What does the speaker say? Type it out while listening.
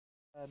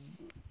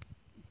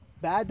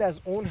بعد از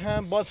اون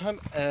هم باز هم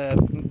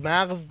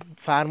مغز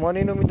فرمان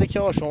اینو میده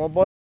که شما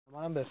با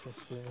منم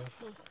بفرستی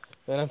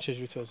ببینم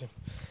چجوری توضیح.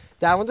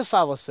 در مورد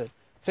فواصل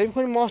فکر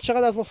می‌کنی ماه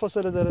چقدر از ما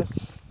فاصله داره؟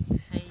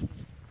 خیلی.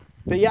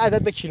 به یه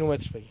عدد به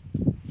کیلومتر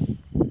بگیم.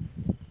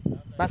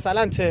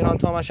 مثلا تهران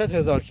تا مشهد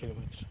 1000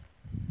 کیلومتر.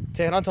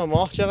 تهران تا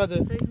ماه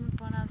چقدره؟ فکر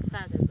میکنم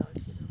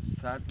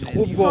 100,000 کیلومتر.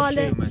 خوب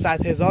گفتی.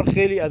 100,000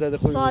 خیلی عدد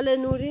خوبی. سال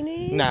نوری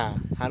نیست؟ نه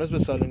هنوز به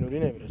سال نوری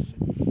نمیرسه.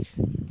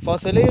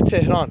 فاصله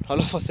تهران،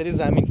 حالا فاصله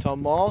زمین تا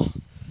ماه،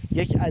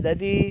 یک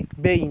عددی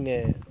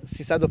بین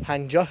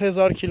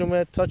 350,000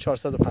 کیلومتر تا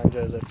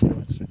 450,000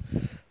 کیلومتر.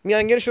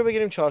 میانگینش رو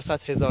بگیریم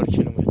 400,000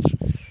 کیلومتر.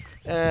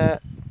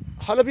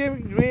 حالا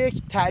بیایم روی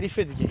یک تعریف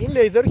دیگه. این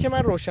لیزر رو که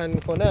من روشن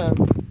میکنم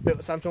به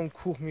سمت اون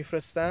کوه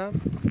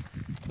میفرستم،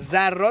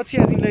 ذراتی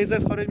از این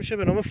لیزر خارج میشه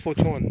به نام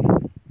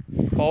فوتون.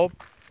 خب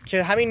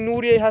که همین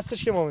نوری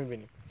هستش که ما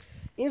میبینیم.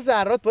 این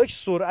ذرات با یک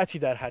سرعتی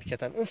در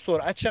حرکتن. اون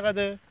سرعت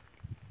چقدره؟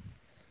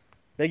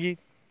 بگید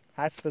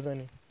حدس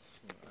بزنید.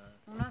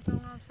 اونم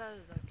 100,000.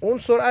 اون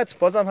سرعت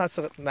بازم حدس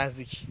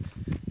نزدیک،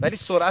 ولی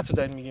سرعت رو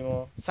داریم میگیم.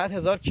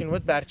 100,000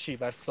 کیلومتر بر چی؟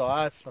 بر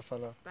ساعت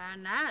مثلا؟ بر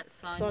نه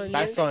ثانیه.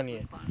 بر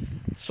ثانیه.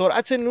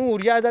 سرعت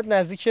نور یه عدد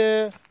نزدیک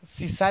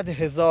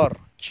 300,000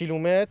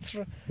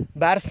 کیلومتر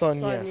بر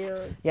ثانیه است.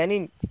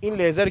 یعنی این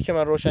لیزری که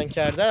من روشن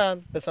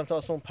کردم به سمت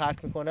آسمون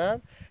پرت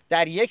میکنم،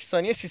 در یک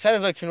ثانیه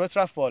 300,000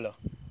 کیلومتر رفت بالا.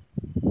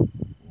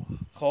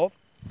 خب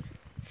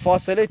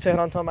فاصله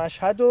تهران تا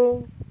مشهد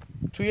و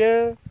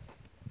توی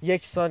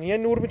یک ثانیه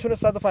نور میتونه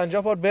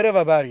 150 بار بره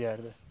و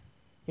برگرده.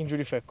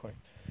 اینجوری فکر کنید.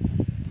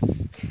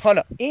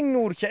 حالا این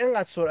نور که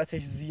اینقدر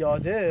سرعتش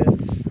زیاده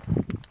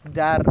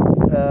در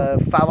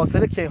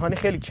فواصل کیهانی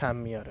خیلی کم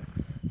میاره.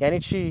 یعنی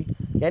چی؟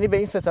 یعنی به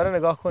این ستاره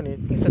نگاه کنید.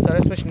 این ستاره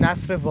اسمش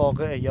نسر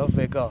واقعه یا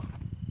وگا.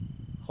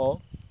 خب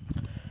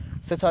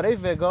ستاره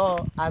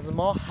وگا از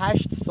ما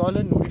 8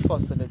 سال نوری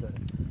فاصله داره.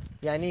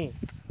 یعنی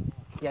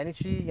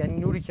چی؟ یعنی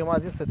نوری که ما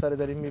از این ستاره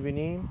داریم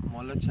میبینیم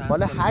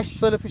مال 8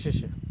 سال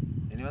پیششه.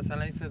 یعنی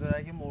مثلا این ستاره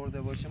اگه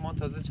مرده باشه ما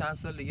تازه چند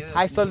سال دیگه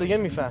 8 سال دیگه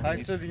میفهمیم.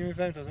 8 سال دیگه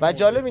میفهمیم تازه. و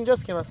جالب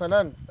اینجاست که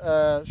مثلا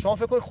شما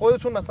فکر کنید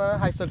خودتون مثلا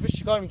 8 سال پیش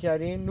چیکار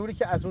می‌کردین؟ نوری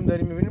که از اون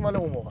داریم می‌بینید مال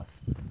اون موقع است.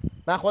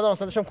 من خودم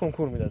مثلا داشتم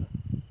کنکور میدادم.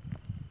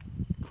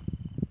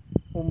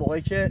 اون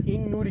موقعی که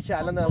این نوری که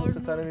الان دارم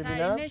ستاره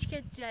می‌بینم اینش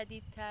که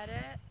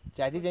جدیدتره.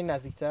 جدید یعنی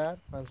نزدیکتر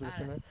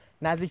منظورتونه؟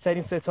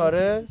 نزدیکترین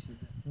ستاره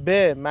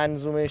به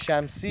منظومه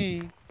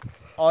شمسی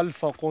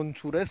آلفا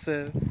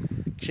قنطورسه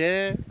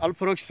که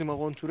پروکسیما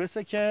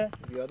قنطورسه که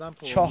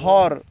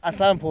 4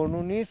 اصلا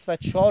پرنور نیست و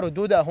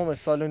 4.2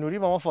 سال نوری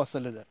با ما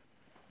فاصله داره.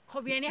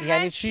 خب یعنی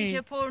هر چی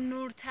که پر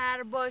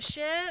نورتر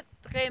باشه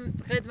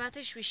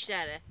قدمتش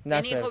بیشتره.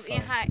 یعنی خب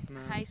این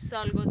 8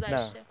 سال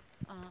گذشته.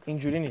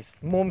 اینجوری نیست.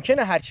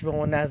 ممکنه هر چی به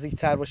ما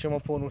نزدیکتر باشه ما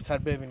پر نورتر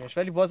ببینیمش،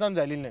 ولی بازم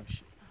دلیل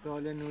نمیشه.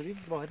 سال نوری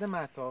واحد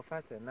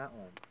مسافته نه عمر.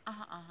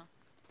 آها.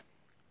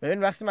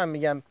 ببین وقتی من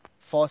میگم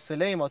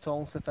فاصله ما تا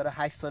اون ستاره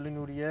 8 سال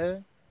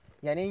نوریه،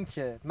 یعنی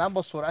اینکه من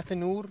با سرعت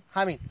نور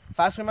همین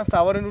فرض کنید من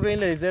سوار نور این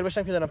لیزر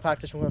بشم که دارم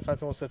پرتش میکنم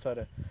سمت اون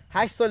ستاره،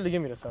 8 سال دیگه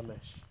میرسم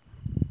بهش.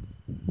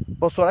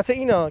 با سرعت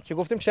اینا که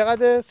گفتیم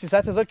چقدر؟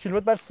 300,000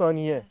 کیلومتر بر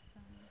ثانیه.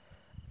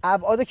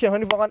 ابعاد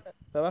کیهانی واقعا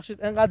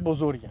ببخشید انقدر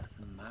بزرگه.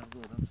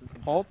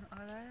 خب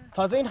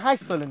تازه این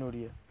 8 سال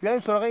نوریه. بیایم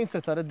سراغ این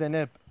ستاره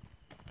دنب.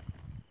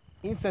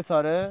 این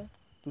ستاره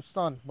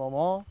دوستان با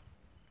ما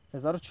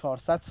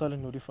 1400 سال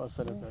نوری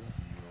فاصله داره.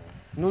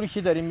 نوری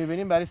که داریم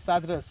میبینیم برای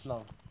صدر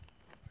اسلام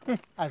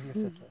از این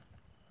ستاره.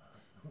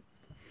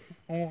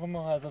 اون موقع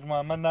ما حضرت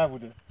محمد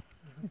نبوده.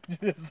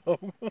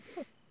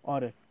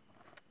 آره.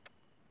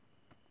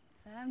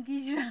 سرم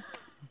گیجه.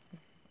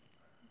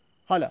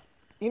 حالا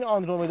این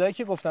آندرومدایی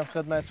که گفتم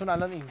خدمتتون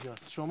الان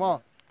اینجاست.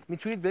 شما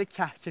میتونید به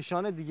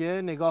کهکشان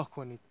دیگه نگاه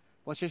کنید.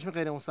 با چشم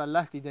غیر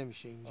مسلح دیده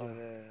میشه اینجا.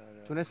 آره.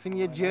 تونستین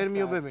یه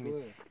جرمی رو ببینید.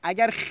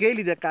 اگر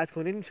خیلی دقت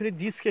کنید میتونید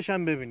دیسکش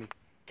هم ببینید.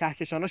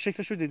 کهکشان‌ها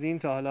شکلش رو دیدین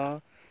تا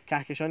حالا؟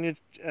 کهکشان یه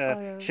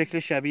شکل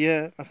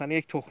شبیه مثلا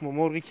یک تخم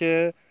مرغی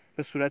که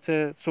به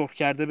صورت سرخ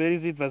کرده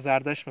بریزید و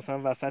زردش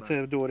مثلا وسط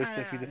دورش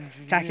سفیده.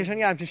 کهکشان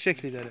یه همچین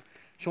شکلی داره.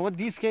 شما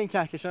دیسک این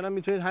کهکشان هم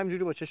میتونید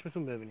همینجوری با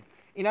چشمتون ببینید.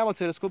 اینا با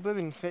تلسکوپ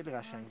ببینید خیلی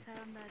قشنگه.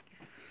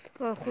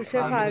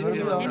 خوشه پروین.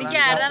 یعنی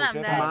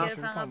گردنم در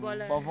گرفتم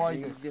بالا. با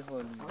وای این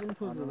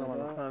توضیح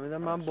دادم. فهمیدم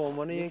من به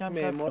عنوان یک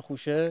معمار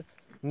خوشه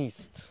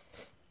نیست.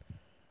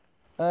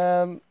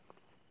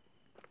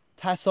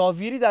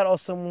 تصاویری در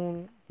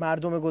آسمون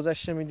مردم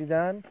گذشته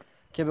میدیدن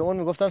که به اون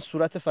میگفتن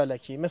صورت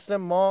فلکی. مثل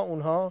ما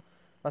اونها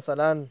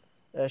مثلا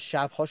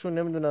شبهاشون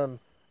نمیدونم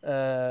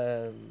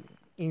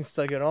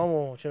اینستاگرام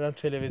و چه میدونم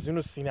تلویزیون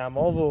و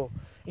سینما و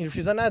این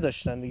چیزا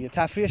نداشتن دیگه.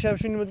 تفریح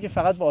شبشون این بود که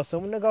فقط به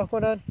آسمون نگاه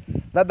کنن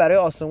و برای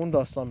آسمون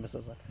داستان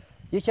بسازن.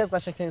 یکی از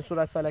قشنگترین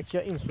صورت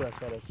فلکی‌ها این صورت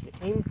فلکیه.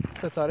 این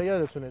ستاره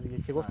یادتونه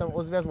دیگه که گفتم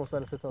عضوی از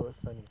مثلث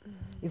تابستانی.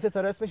 این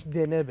ستاره اسمش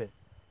دنبه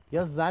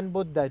یا زنب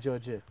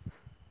الدجاجه.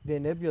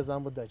 دنب یا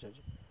زنب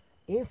الدجاجه.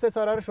 این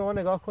ستاره رو شما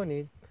نگاه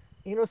کنید.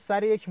 اینو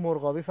سر یک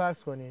مرغابی فرض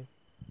کنید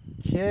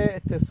که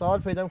اتصال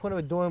پیدا میکنه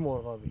به دم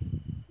مرغابی.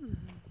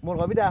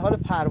 مرغابی در حال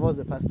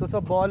پروازه، پس 2 تا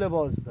بال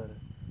باز داره.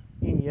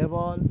 این یه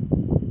بال،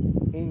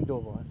 این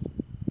 2 بال.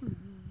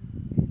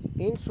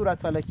 این صورت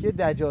فلکی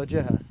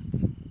دجاجه هست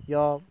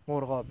یا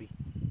مرغابی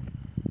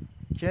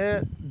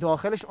که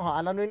داخلش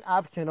الان این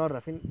ابر کنار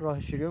رفت. این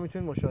راه شیری رو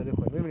میتونید مشاهده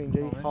کنید. ببینید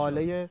اینجا این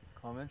حاله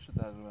کامل شد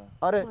تقریبا.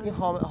 آره این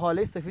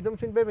حاله سفید رو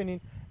میتونید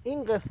ببینید.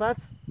 این قسمت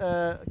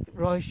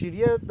راه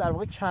شیری در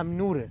واقع کم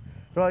نوره.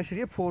 راه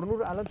شیری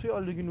پرنور الان توی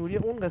آلودگی نوری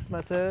اون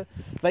قسمته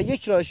و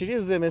یک راه شیری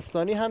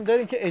زمستانی هم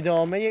داریم که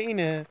ادامه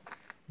اینه.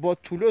 با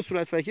طول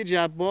صورت فلکی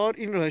جبار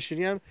این راه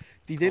شیری هم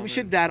دیده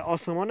میشه در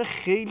آسمان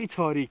خیلی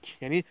تاریک.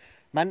 یعنی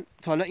من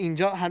تا حالا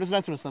اینجا هنوز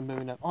نتونستم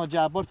ببینم.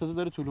 جبار تازه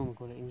داره طلوع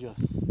میکنه.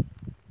 اینجاست.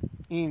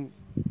 این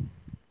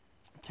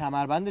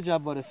کمربند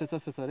جبار 3 تا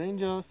ستاره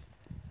اینجاست.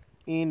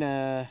 این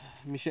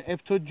میشه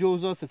اپتو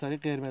جوزا، ستاره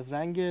قرمز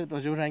رنگ.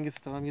 راجع به رنگ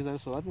ستاره هم یه ذره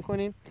صحبت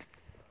میکنیم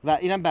و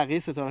اینم بقیه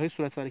ستاره های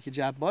صورت فلکی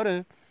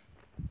جباره.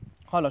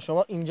 حالا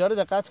شما اینجا رو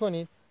دقت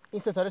کنید.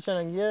 این ستاره چه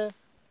رنگیه؟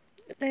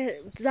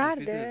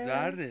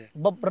 زرده.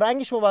 با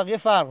رنگش با بقیه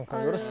فرق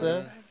میکنه.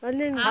 درسته؟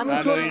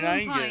 همونطور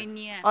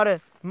رنگه. آره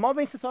ما به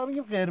این ستاره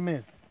میگیم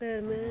قرمز.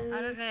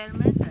 آره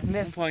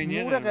قرمزه.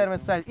 نور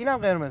قرمز سرید. اینم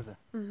قرمزه.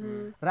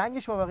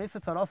 رنگش با بقیه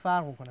ستاره ها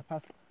فرق میکنه.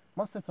 پس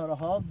ما ستاره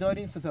ها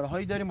داریم، ستاره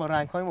هایی داریم با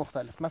رنگ های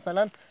مختلف.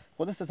 مثلا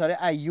خود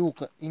ستاره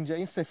ایوق اینجا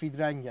این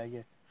سفید رنگه.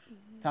 اگه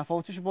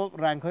تفاوتش با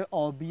رنگ های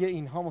آبی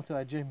اینها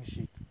متوجه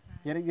میشید.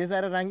 یعنی یه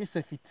ذره رنگ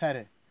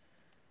سفیدتره.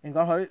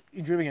 انگار حالا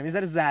اینجوری بگم یه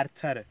ذره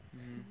زردتره.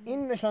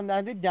 این نشان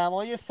دهنده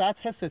دمای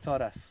سطح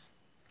ستاره است.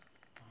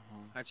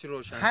 هرچی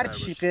روشن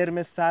هرچی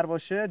قرمزتر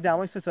باشه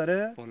دمای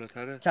ستاره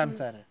بالاتره،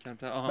 کمتره.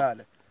 آها.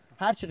 بله.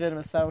 هرچی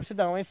قرمزتر باشه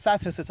دمای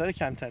سطح ستاره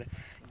کمتره.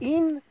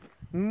 این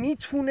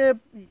میتونه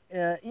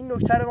این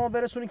نکته رو ما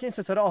برسونه که این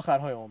ستاره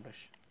آخرهای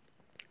عمرش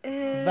و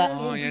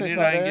این یعنی ستاره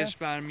رنگش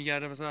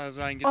برمیگرده مثلا از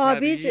رنگ آبی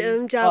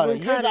طبیعی.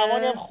 جوان‌تره. یه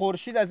زمانی هم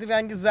خورشید از این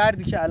رنگ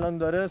زردی که الان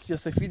داره یا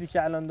سفیدی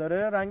که الان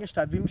داره رنگش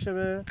تبدیل میشه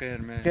به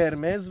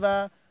قرمز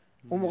و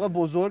اون موقع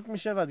بزرگ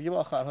میشه و دیگه به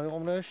آخرهای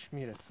عمرش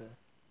میرسه.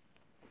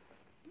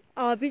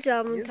 آبی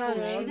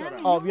جوان‌تره.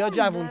 آبیا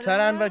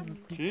جوان‌ترن و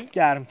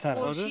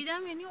گرم‌ترن.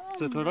 خورشیدم یعنی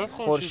عمر.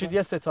 خورشید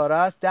یه ستاره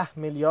است 10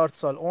 میلیارد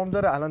سال عمر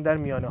داره. الان در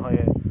میانه‌های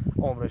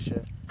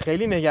عمرشه.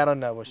 خیلی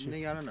نگران نباشید.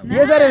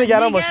 یه ذره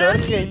نگران باشه ولی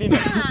خیلی نه.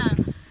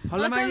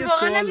 حالا من یه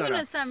سوال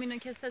دارم.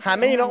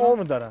 همه اینا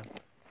عمر دارن.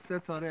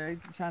 ستاره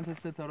چند تا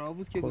ستاره ها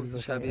بود که گفت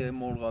شبیه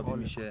مرغابی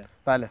میشه.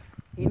 بله.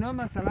 اینا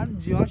مثلا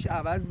جاش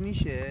عوض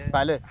میشه؟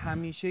 بله.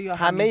 همیشه یا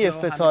همه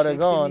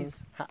ستارگان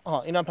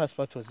اینا پس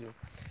با توضیح.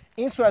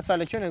 این صورت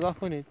فلکی رو نگاه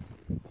کنید.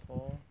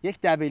 یک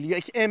W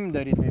یک M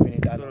دارید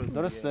می‌بینید الان.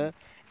 درسته؟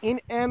 این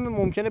M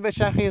ممکنه به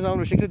چرخه یه زمان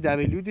به شکل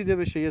W دیده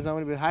بشه، یه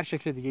زمانی به هر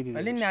شکل دیگه دیده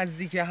بشه. ولی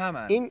نزدیک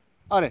همن. این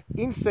آره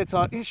این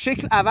ستاره این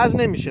شکل عوض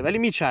نمیشه ولی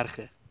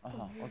میچرخه.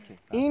 اوکی.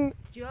 این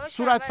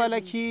صورت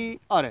فلکی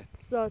آره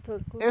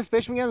اسم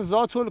بهش میگن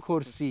ذات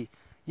الکرسی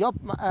یا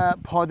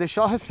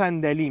پادشاه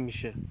صندلی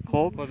میشه.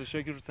 خب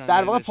پادشاهی که رو صندلی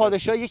در واقع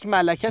پادشاه یک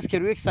ملکه است که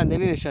روی یک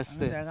صندلی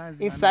نشسته.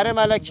 این سر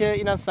ملکه،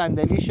 اینم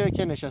صندلیشه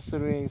که نشسته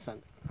روی این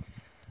صندلی.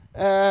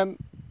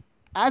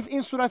 از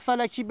این صورت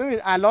فلکی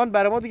ببینید الان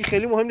برای ما دیگه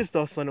خیلی مهم نیست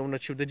داستان اونا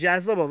چی بوده،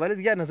 جذابه ولی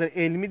دیگه از نظر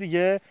علمی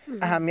دیگه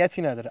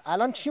اهمیتی نداره.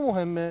 الان چی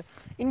مهمه؟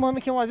 این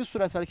مهمه که ما از این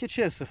صورت فلکی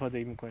چه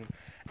استفاده می‌کنیم.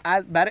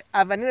 برای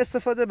اولین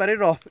استفاده برای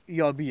راه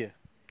یابیه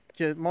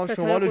که ما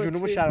شمال و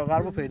جنوب و شرق و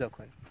غرب رو پیدا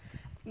کنیم.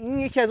 این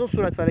یکی از اون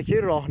صورت فلکی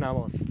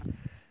راهنماست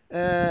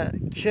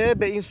که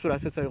به این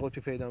صورت ستاره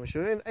قطبی پیدا میشه.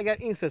 ببین اگر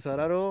این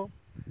ستاره رو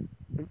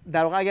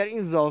در واقع اگر این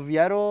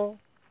زاویه رو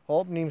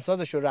خب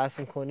نیمسازش رو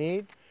رسم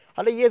کنید،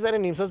 حالا یه ذره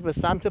نیمساز به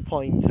سمت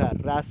پایین‌تر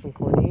رسم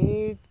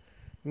کنید،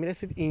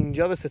 میرسید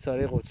اینجا به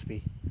ستاره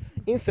قطبی.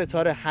 این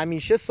ستاره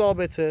همیشه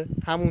ثابته،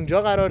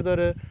 همونجا قرار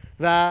داره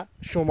و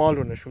شمال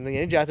رو نشون میده.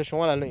 یعنی جهت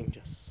شمال الان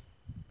اینجاست.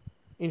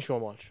 این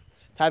شمال شد.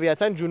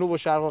 طبیعتاً جنوب و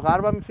شرق و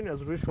غرب هم میتونید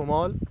از روی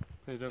شمال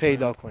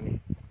پیدا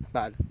کنید.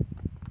 بله.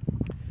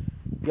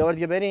 یه بار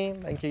دیگه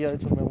بریم اینکه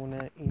یادتون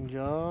بمونه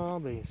اینجا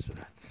به این صورت.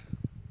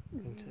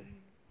 اینطوری.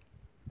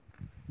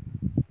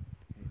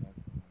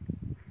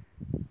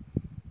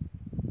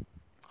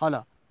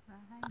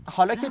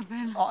 حالا که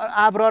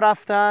ابرا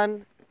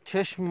رفتن،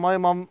 چشم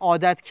ما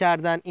عادت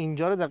کردن،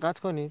 اینجا رو دقت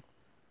کنید.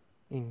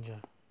 اینجا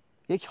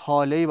یک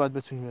حاله‌ای باید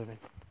بتونید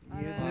ببینید.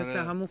 مثل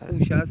همون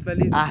خوشه است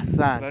ولی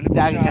احسن.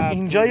 دقیقاً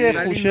اینجا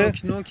یه خوشه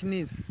نوک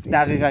نیست.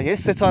 دقیقاً یعنی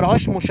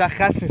ستاره‌هاش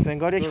مشخص نیست،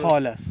 انگار یک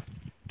حال است.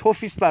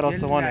 توفیست بر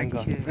آسمان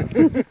انگار.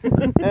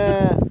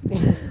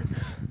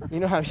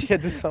 اینو همیشه که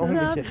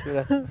دوستامون میگه.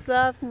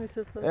 ضبط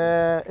میشه.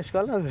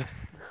 اشکال نداره.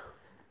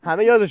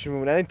 همه یادشون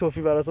میمونه. این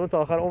توفی بر آسمان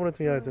تا آخر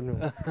عمرتون یادتون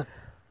میمونه.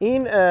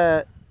 این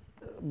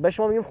به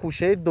شما میگیم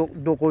خوشه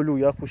دو قلو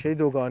یا خوشه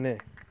دوگانه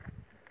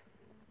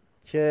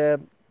که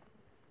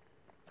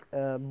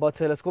با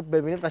تلسکوپ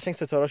ببینید قشنگ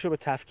ستاره‌اشو به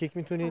تفکیک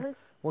میتونید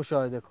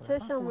مشاهده کنید.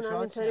 چشمون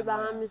اینطوری به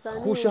هم میزنه.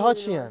 خوشه ها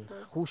چی هن؟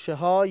 خوشه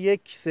ها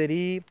یک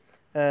سری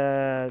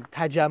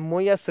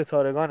تجمعی از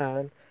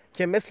ستارگان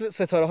که مثل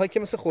ستاره هایی که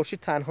مثل خورشید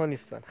تنها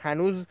نیستن.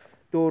 هنوز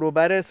دور و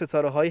بر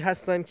ستاره هایی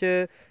هستن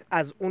که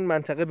از اون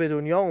منطقه به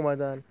دنیا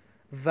اومدن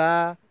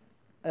و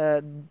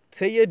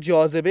طی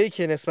جاذبه‌ای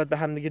که نسبت به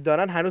همدیگه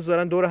دارن هنوز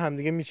دارن دور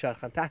همدیگه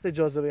میچرخن، تحت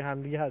جاذبه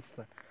همدیگه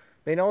هستن.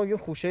 به اینا میگیم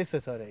خوشه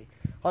ستاره‌ای.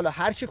 حالا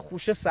هرچی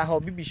خوشه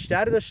سحابی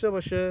بیشتر داشته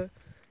باشه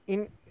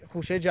این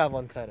خوشه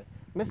جوانتره.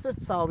 مثل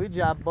سحابی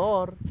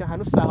جبار که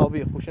هنوز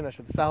سحابی خوشه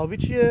نشده. سحابی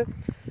چیه؟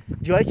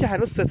 جایی که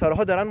هنوز ستاره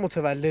ها دارن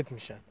متولد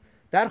میشن.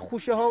 در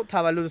خوشه ها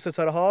تولد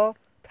ستاره ها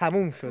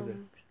تموم شده،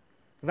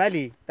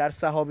 ولی در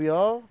سحابی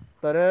ها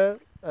داره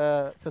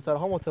ستاره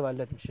ها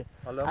متولد میشه.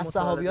 از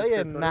سحابی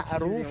های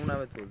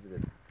معروف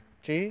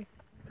چی؟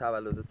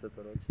 تولد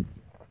ستاره چی؟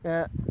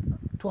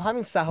 تو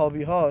همین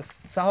سحابی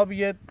هاست. سحابی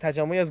یه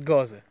تجمعی از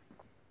گازه.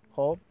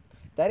 خب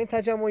در این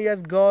تجمعی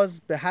از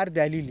گاز به هر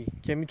دلیلی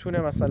که میتونه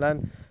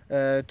مثلا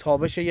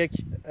تابش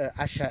یک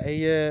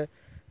اشعه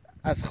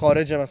از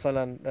خارج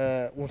مثلا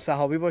اون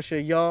سحابی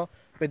باشه یا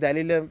به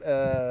دلیل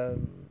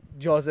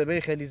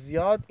جاذبه خیلی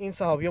زیاد، این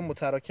سحابی ها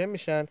متراکم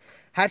میشن.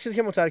 هر چیزی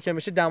که متراکم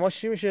بشه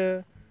دماش چی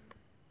میشه؟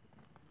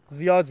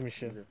 زیاد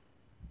میشه.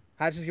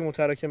 هر چیزی که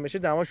متراکم بشه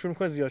دماش شروع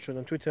میکنه زیاد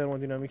شدن. توی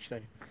ترمودینامیک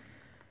داریم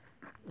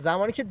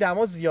زمانی که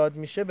دما زیاد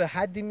میشه به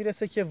حدی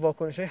میرسه که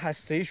واکنش‌های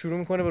هسته‌ای شروع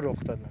میکنه به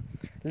رخ دادن.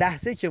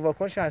 لحظه‌ای که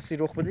واکنش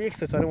هسته‌ای رخ بده یک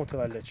ستاره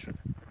متولد شده.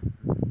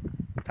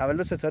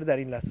 تولد ستاره در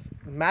این لحظه.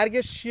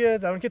 مرگش چیه؟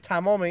 زمانی که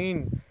تمام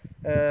این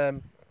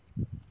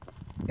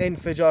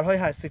انفجارهای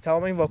هستی،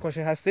 تمام این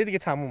واکنش‌های هسته‌ای دیگه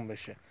تموم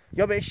بشه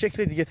یا به یک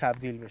شکل دیگه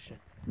تبدیل بشه.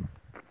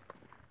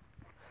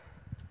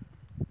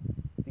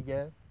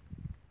 دیگه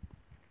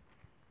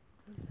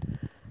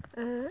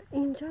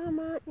اینجا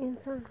من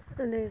انسان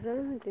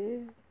لیزر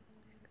میدی؟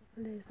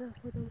 لیزر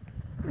خودم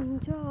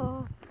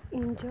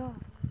اینجا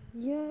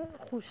یه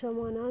خوشه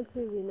مانند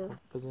میبینم.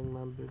 بزنین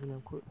من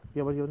ببینم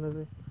یه بار یاد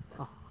نذاری.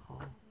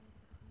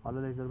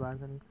 حالا لیزر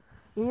برداریم.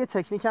 این یه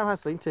تکنیک هم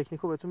هست. این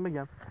تکنیک رو بهتون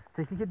بگم.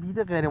 تکنیک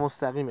دید غیر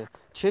مستقیمه.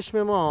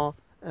 چشم ما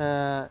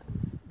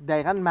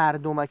دقیقاً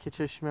مردمک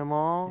چشم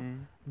ما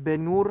به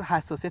نور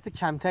حساسیت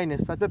کمتری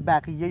نسبت به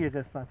بقیه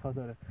قسمت‌ها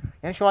داره.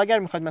 یعنی شما اگر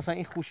میخواید مثلا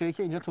این خوشه‌ای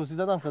که اینجا توضیح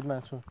دادم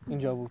خدمتتون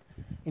اینجا بود،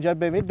 اینجا رو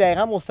ببینید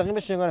دقیقاً مستقیم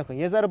بهش نگاه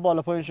نکنید. یه ذره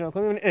بالا پایینش نگاه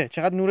کنید ببینید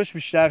چقدر نورش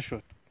بیشتر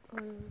شد.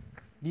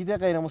 دید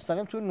غیر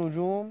مستقیم تو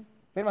نجوم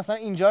بریم مثلا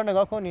اینجا رو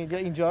نگاه کنید یا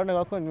اینجا رو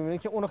نگاه کنید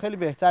می‌بینید که اونو خیلی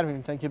بهتر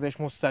می‌بینید تا اینکه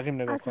بهش مستقیم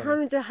نگاه کنید. از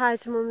همینجا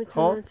حجمو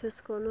میتونن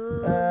چیز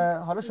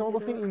کنم. حالا شما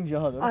گفتین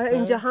اینجاها درسته؟ آره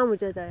اینجا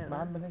همونجا دقیقاً.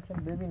 من بزنید که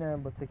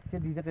ببینم با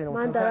تکنیک دید غیر من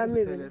مستقیم. دارم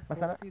می‌بینم.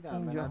 مثلا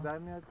به نظر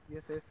میاد یه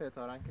سری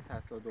ستارن که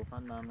تصادفاً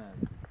نام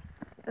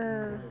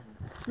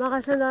من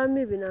قشنگ دارم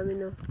می‌بینم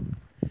اینو.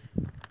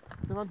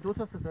 من 2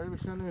 تا ستاره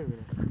بیشتر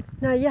نمی‌بینم.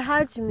 نه یه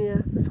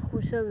حجمیه مثل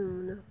خوشه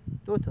میمونه.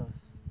 2 تا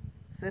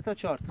 3 تا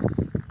 4 تا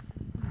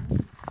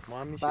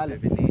ما هم میشه بله.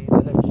 ببینیم.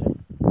 بله میشه.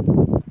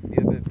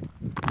 بیا ببین.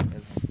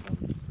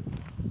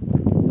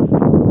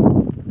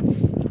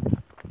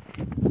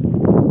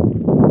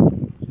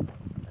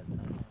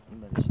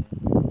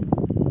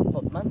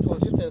 خب من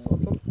توضیح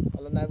تلسکوپ چون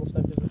حالا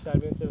نگفتم که زودتر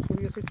بیام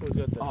تلسکوپ یه سری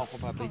توضیحات دارم.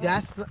 خب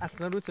دست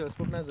اصلا رو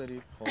تلسکوپ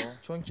نذارید. خب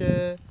چون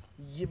که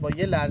با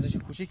یه لرزش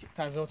کوچیک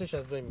تنظیماتش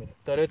از بین میره.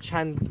 داره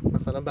چند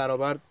مثلا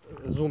برابر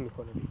زوم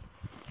میکنه.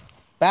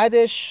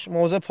 بعدش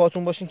موضع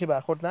پاتون باشین که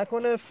برخورد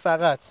نکنه.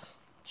 فقط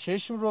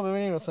چشم رو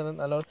ببینید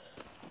مثلا الان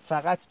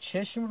فقط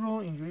چشم رو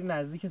اینجوری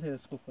نزدیک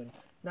تلسکوپ کنید.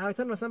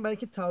 نهایتا مثلا برای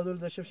اینکه تعادل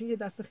داشته باشین یه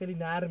دست خیلی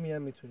نرمی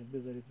هم میتونید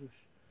بذارید روش.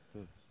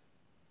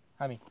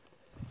 همین.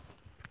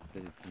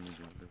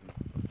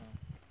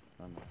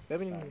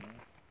 ببینیم